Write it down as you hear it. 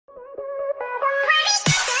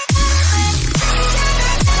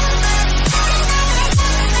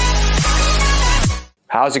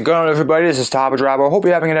How's it going, everybody? This is Top Driver. Hope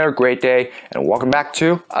you're having another great day, and welcome back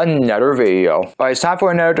to another video. Alright, it's time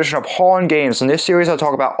for another edition of Haulin Games. In this series, I'll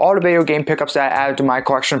talk about all the video game pickups that I added to my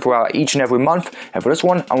collection throughout each and every month. And for this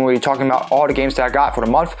one, I'm going to be talking about all the games that I got for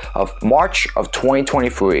the month of March of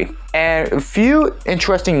 2023. And a few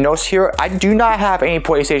interesting notes here. I do not have any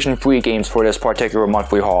PlayStation 3 games for this particular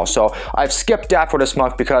monthly haul, so I've skipped that for this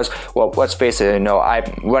month because, well, let's face it, I'm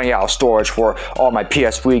running out of storage for all my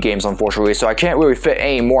PS3 games, unfortunately, so I can't really fit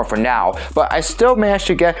any more for now. But I still managed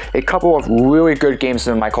to get a couple of really good games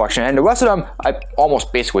in my collection, and the rest of them I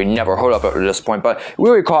almost basically never heard of at this point, but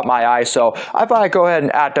really caught my eye, so I thought I'd go ahead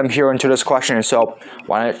and add them here into this collection. So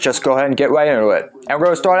why not just go ahead and get right into it. And we're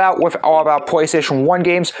going to start out with all of our PlayStation 1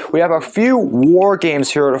 games. We have a few war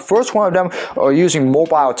games here. The first one of them are using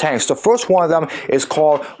mobile tanks. The first one of them is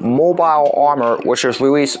called Mobile Armor, which was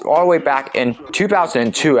released all the way back in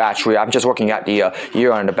 2002, actually. I'm just looking at the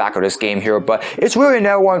year on the back of this game here, but it's really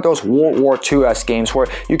another one of those World War II-esque games where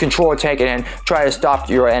you control a tank and try to stop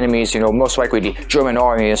your enemies, most likely the German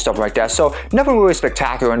army and stuff like that. So nothing really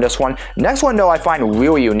spectacular in this one. Next one, though, I find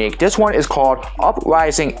really unique. This one is called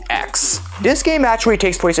Uprising X. This game actually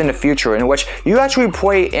takes place in the future, in which you actually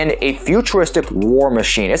play in a futuristic war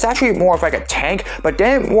machine. It's actually more of like a tank, but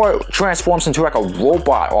then it more transforms into like a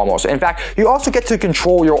robot almost. In fact, you also get to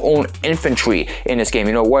control your own infantry in this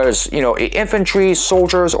game, whereas, infantry,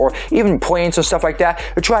 soldiers, or even planes and stuff like that,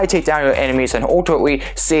 you try to take down your enemies and ultimately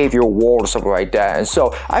save your world or something like that. And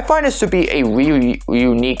so I find this to be a really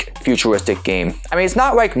unique futuristic game. I mean, it's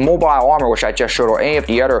not like Mobile Armor, which I just showed, or any of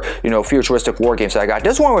the other, futuristic war games that I got.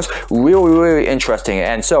 This one was really interesting,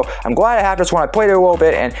 and so I'm glad I have this one. I played it a little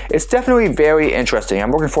bit, and it's definitely very interesting. I'm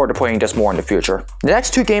looking forward to playing this more in the future. The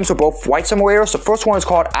next two games are both flight simulators. The first one is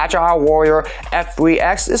called Agile Warrior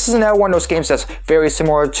F3X. This is another one of those games that's very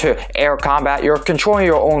similar to air combat. You're controlling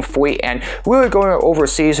your own fleet and really going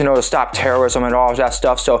overseas, to stop terrorism and all of that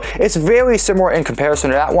stuff. So it's very similar in comparison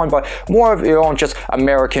to that one, but more of your own just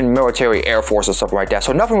American military air force or something like that.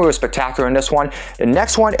 So nothing really spectacular in this one. The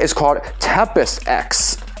next one is called Tempest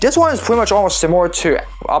X. This one is pretty much almost similar to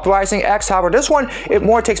Uprising X. However, this one, it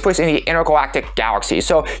more takes place in the intergalactic galaxy.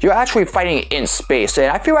 So you're actually fighting in space. And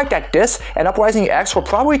I feel like that this and Uprising X were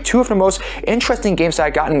probably two of the most interesting games that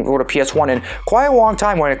I've gotten for the PS1 in quite a long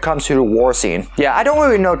time when it comes to the war scene. Yeah, I don't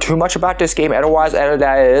really know too much about this game otherwise, other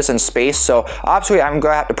than it is in space. So obviously, I'm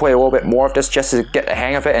going to have to play a little bit more of this just to get the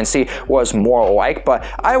hang of it and see what it's more like. But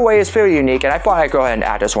either way, it's very unique, and I thought I'd go ahead and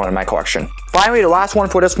add this one in my collection. Finally, the last one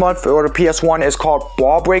for this month for the PS1 is called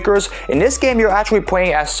Ball Breakers. In this game, you're actually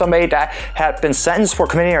playing as somebody that had been sentenced for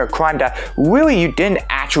committing a crime that really you didn't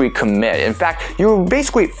actually commit. In fact, you were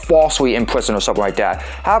basically falsely in prison or something like that.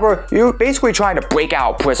 However, you're basically trying to break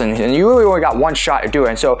out of prison, and you really only got one shot to do it.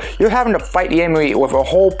 And so you're having to fight the enemy with a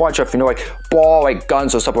whole bunch of, ball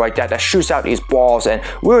guns or something like that shoots out these balls, and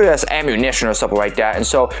really that's ammunition or something like that. And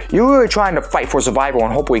so you're really trying to fight for survival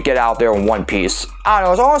and hopefully get out there in one piece. I don't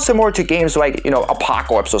know, it's all similar to games like,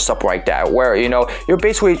 Apocalypse or stuff like that, where, you're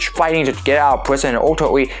basically fighting to get out of prison and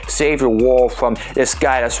ultimately save your world from this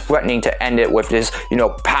guy that's threatening to end it with his,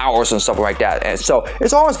 powers and stuff like that. And so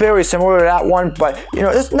it's almost very similar to that one, but,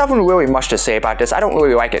 there's nothing really much to say about this. I don't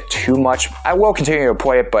really like it too much. I will continue to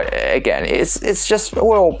play it, but again, it's just a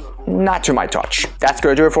little not to my touch. That's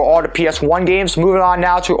going to do it for all the PS1 games. Moving on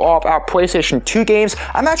now to all of our PlayStation 2 games.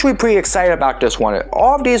 I'm actually pretty excited about this one.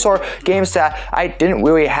 All of these are games that I didn't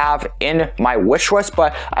really have in my wish list,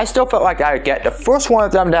 but I still felt like I would get. The first one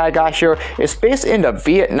of them that I got here is based in the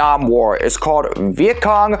Vietnam War. It's called Viet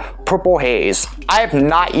Cong Purple Haze. I have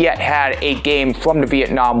not yet had a game from the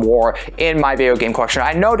Vietnam War in my video game collection.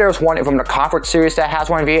 I know there's one from the Comfort series that has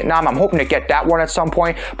one in Vietnam. I'm hoping to get that one at some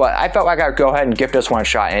point, but I felt like I would go ahead and give this one a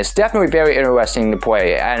shot, and it's definitely very interesting to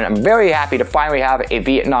play, and I'm very happy to finally have a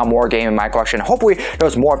Vietnam War game in my collection. Hopefully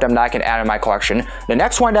there's more of them that I can add in my collection. The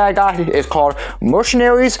next one that I got is called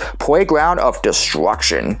Mercenaries Playground of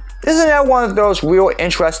Destruction. This is another one of those real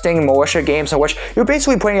interesting militia games in which you're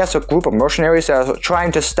basically playing as a group of mercenaries that are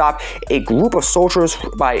trying to stop a group of soldiers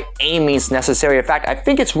by any means necessary. In fact, I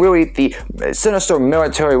think it's really the Sinister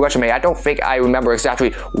Military Regiment. I don't think I remember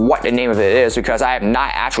exactly what the name of it is because I have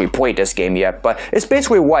not actually played this game yet, but it's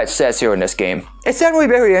basically what it says here in this game. It's definitely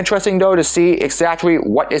very interesting though to see exactly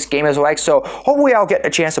what this game is like, so hopefully I'll get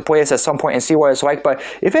a chance to play this at some point and see what it's like. But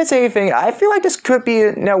if it's anything, I feel like this could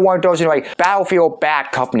be one of those like Battlefield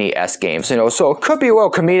Bad Company Disney-esque games, so it could be a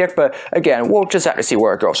little comedic, but again, we'll just have to see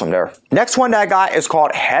where it goes from there. Next one that I got is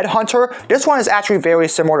called Headhunter. This one is actually very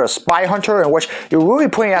similar to Spy Hunter, in which you're really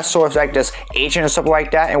playing as sort of like this agent and stuff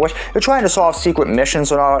like that, in which you're trying to solve secret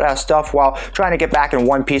missions and all that stuff while trying to get back in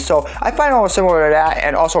one piece. So I find it almost similar to that,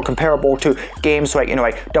 and also comparable to games like,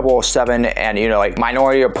 like 007 and, like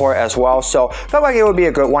Minority Report as well. So I felt like it would be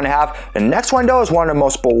a good one to have. The next one, though, is one of the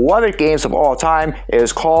most beloved games of all time. It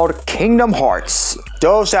is called Kingdom Hearts.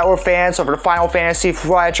 Those that were fans of the Final Fantasy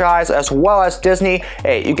franchise as well as Disney,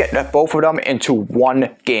 hey, you get both of them into one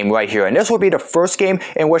game right here. And this will be the first game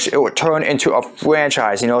in which it would turn into a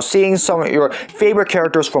franchise. Seeing some of your favorite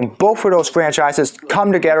characters from both of those franchises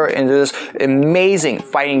come together into this amazing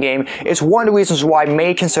fighting game is one of the reasons why I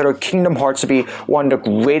may consider Kingdom Hearts to be one of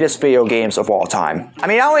the greatest video games of all time. I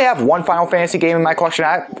mean, I only have one Final Fantasy game in my collection.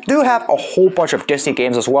 I do have a whole bunch of Disney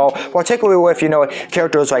games as well, particularly with,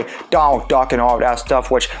 characters like Donald Duck and all of that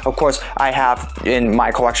stuff, which of course I have in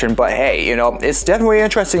my collection. But hey, it's definitely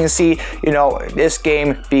interesting to see, this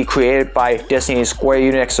game be created by Disney, Square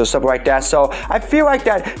Enix or stuff like that. So I feel like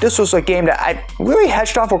that this was a game that I really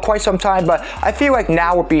hedged on for quite some time, but I feel like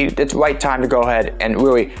now would be the right time to go ahead and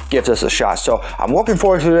really give this a shot. So I'm looking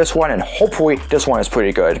forward to this one, and hopefully this one is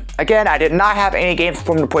pretty good. Again, I did not have any games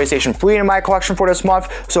from the PlayStation 3 in my collection for this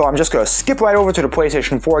month, so I'm just going to skip right over to the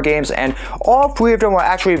PlayStation 4 games, and all three of them were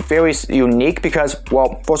actually very unique because,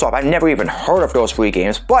 well, first off, I never even heard of those 3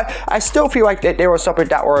 games, but I still feel like that they were something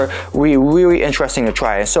that were really interesting to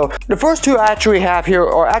try. So the first two I actually have here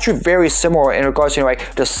are actually very similar in regards to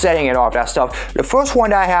like the setting and all of that stuff. The first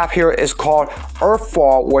one that I have here is called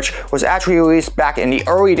Earthfall, which was actually released back in the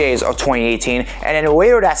early days of 2018, and then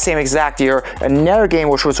later that same exact year, another game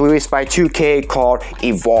which was released by 2K called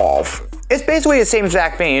Evolve. It's basically the same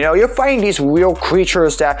exact thing, you're fighting these real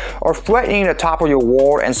creatures that are threatening the top of your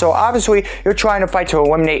world, and so obviously you're trying to fight to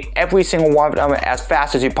eliminate every single one of them as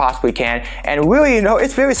fast as you possibly can. And really,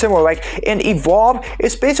 it's very similar. Like in Evolve,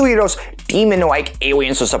 it's basically those demon-like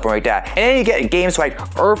aliens or something like that. And then you get games like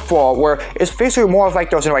Earthfall, where it's basically more of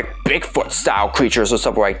like those, like Bigfoot-style creatures or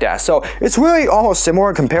something like that. So it's really almost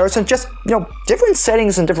similar in comparison, just, different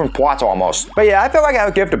settings and different plots almost. But yeah, I feel like I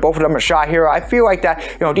would give both of them a shot here. I feel like that,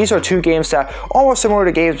 these are two games that are almost similar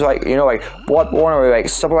to games like, like Bloodborne or like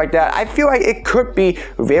stuff like that. I feel like it could be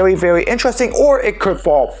very interesting, or it could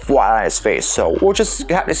fall flat on its face. So we'll just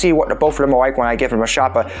have to see what both of them are like when I give them a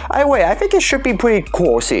shot. But either way, I think it should be pretty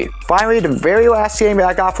cool to see. Finally, the very last game that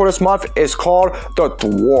I got for this month is called The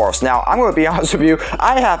Dwarves. Now, I'm going to be honest with you,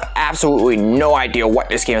 I have absolutely no idea what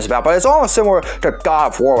this game is about, but it's almost similar to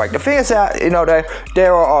God of War. Like, the thing is that,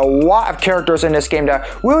 there are a lot of characters in this game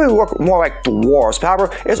that really look more like dwarves.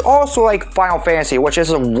 However, it's also like Final Fantasy, which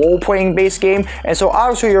is a role-playing based game, and so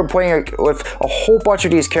obviously you're playing with a whole bunch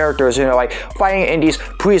of these characters, like fighting in these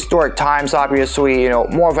prehistoric times, obviously,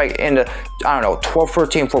 more of like in the, I don't know, 12th,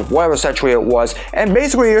 13th, or whatever century it was, and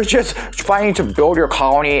basically you're just fighting to build your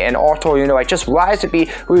colony and also, like just rise to be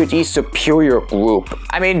really the superior group.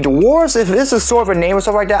 I mean, dwarves, if this is sort of a name or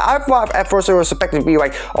stuff like that, I thought at first it was expected to be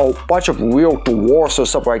like a bunch of real dwarves or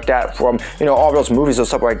something like that from, all those movies or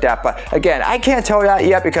something like that, but again, I can't tell that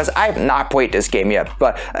yet because I have not played this game yet,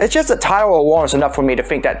 but it's just the title alone is enough for me to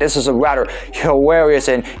think that this is a rather hilarious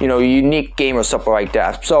and, unique game or something like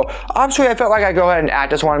that. So obviously I felt like I'd go ahead and add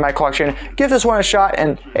this one in my collection, give this one a shot,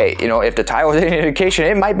 and hey, if the title is any indication,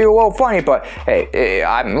 it might be a little funny, but hey,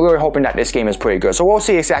 I'm really hoping that this game is pretty good. So we'll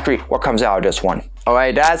see exactly what comes out of this one.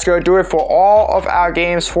 Alright, that's going to do it for all of our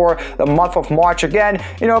games for the month of March. Again,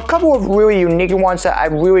 a couple of really unique ones that I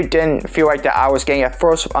really didn't feel like that I was getting at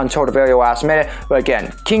first until the very last minute. But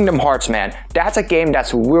again, Kingdom Hearts, man, that's a game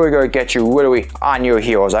that's really going to get you really on your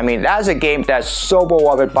heels. I mean, that is a game that's so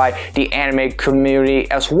beloved by the anime community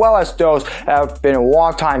as well as those that have been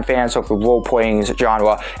longtime fans of the role-playing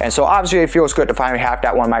genre. And so obviously it feels good to finally have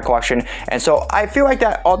that one in my collection. And so I feel like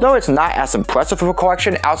that, although it's not as impressive of a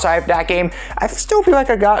collection outside of that game, I still feel like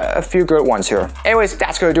I got a few good ones here. Anyways,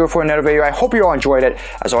 that's going to do it for another video. I hope you all enjoyed it.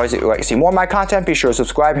 As always, if you'd like to see more of my content, be sure to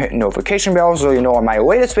subscribe and hit the notification bell so you know when my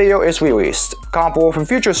latest video is released. Comment below for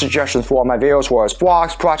future suggestions for all my videos, whether it's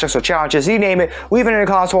vlogs, projects, or challenges, you name it. Leave it in the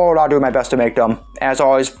comments below and I'll do my best to make them. As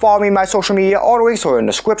always, follow me on my social media. All the links are in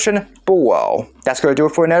the description below. That's going to do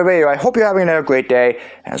it for another video. I hope you're having another great day.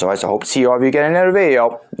 And as always, I hope to see all of you again in another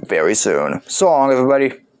video very soon. So long,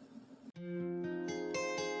 everybody.